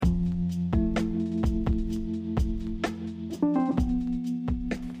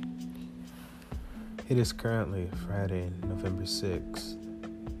It is currently Friday, November 6th,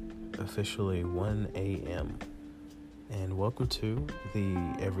 officially 1 a.m., and welcome to the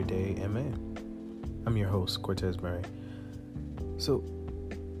Everyday MA. I'm your host, Cortez Murray. So,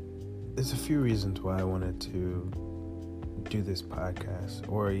 there's a few reasons why I wanted to do this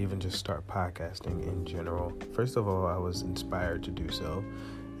podcast, or even just start podcasting in general. First of all, I was inspired to do so,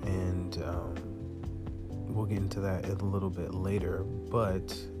 and we'll get into that a little bit later,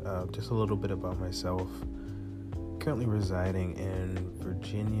 but just a little bit about myself. Currently residing in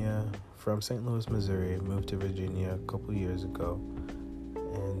Virginia, from St. Louis, Missouri. Moved to Virginia a couple years ago,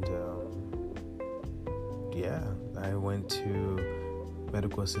 and I went to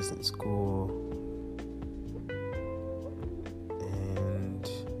medical assistant school and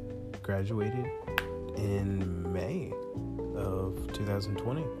graduated in May of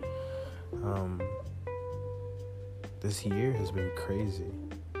 2020. This year has been crazy.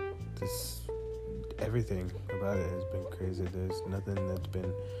 Everything about it has been crazy. There's nothing that's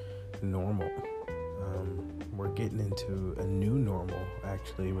been normal. We're getting into a new normal,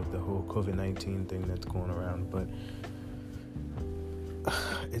 actually, with the whole COVID-19 thing that's going around. But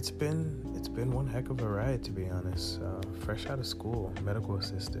it's been one heck of a ride, to be honest. Fresh out of school, medical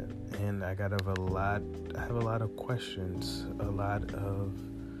assistant, and I have a lot of questions, a lot of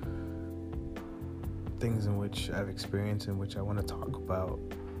things in which I've experienced, in which I want to talk about.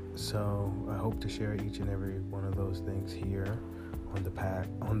 So I hope to share each and every one of those things here on the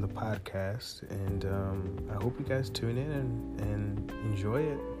podcast, and I hope you guys tune in and enjoy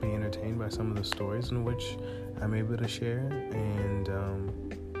it, be entertained by some of the stories in which I'm able to share, and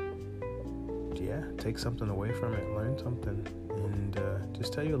take something away from it, learn something, and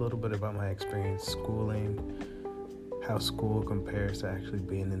just tell you a little bit about my experience schooling, how school compares to actually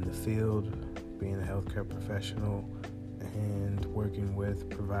being in the field, being a healthcare professional, and working with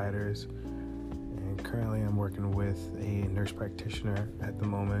providers. And currently I'm working with a nurse practitioner at the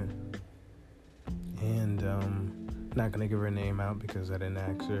moment, and not gonna give her name out because I didn't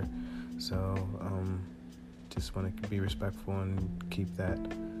ask her, so just want to be respectful and keep that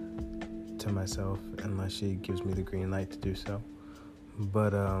to myself unless she gives me the green light to do so.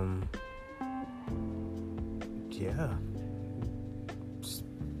 But just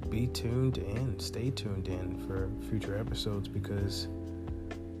be tuned in, stay tuned in for future episodes, because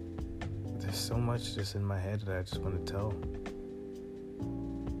there's so much just in my head that I just want to tell.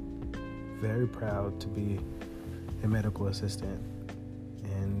 Very proud to be a medical assistant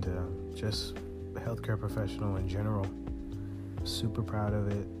and just a healthcare professional in general. Super proud of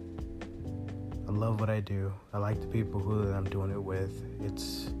it. I love what I do. I like the people who I'm doing it with.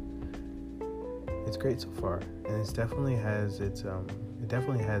 It's great so far, and it definitely has its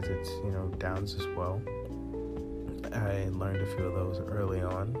downs as well. I learned a few of those early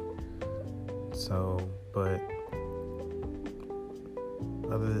on. So, but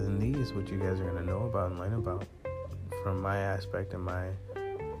other than these, what you guys are gonna know about and learn about from my aspect and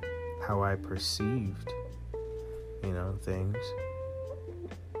how I perceived, things.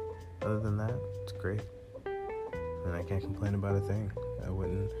 Other than that, it's great, and I can't complain about a thing. I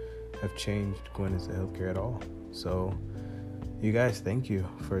wouldn't have changed going into healthcare at all. So, you guys, thank you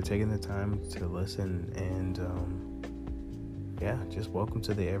for taking the time to listen, and just welcome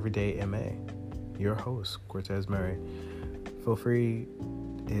to the Everyday MA. Your host, Cortez Murray. Feel free,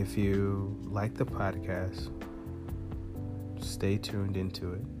 if you like the podcast, stay tuned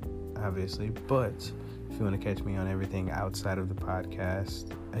into it, obviously. But if you want to catch me on everything outside of the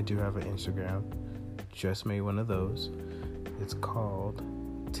podcast, I do have an Instagram. Just made one of those. It's called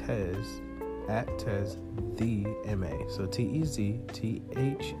Tez, @Tez the MA. So TEZTHEMA.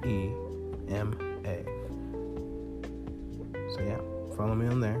 So follow me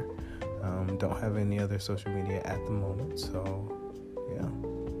on there. Don't have any other social media at the moment, so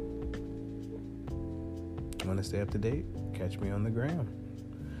want to stay up to date, catch me on the gram.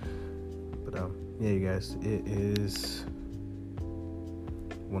 But you guys, it is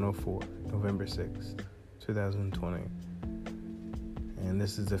 1:04, November 6th, 2020, and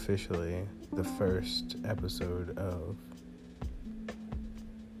this is officially the first episode of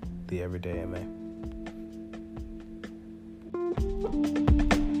the Everyday MA.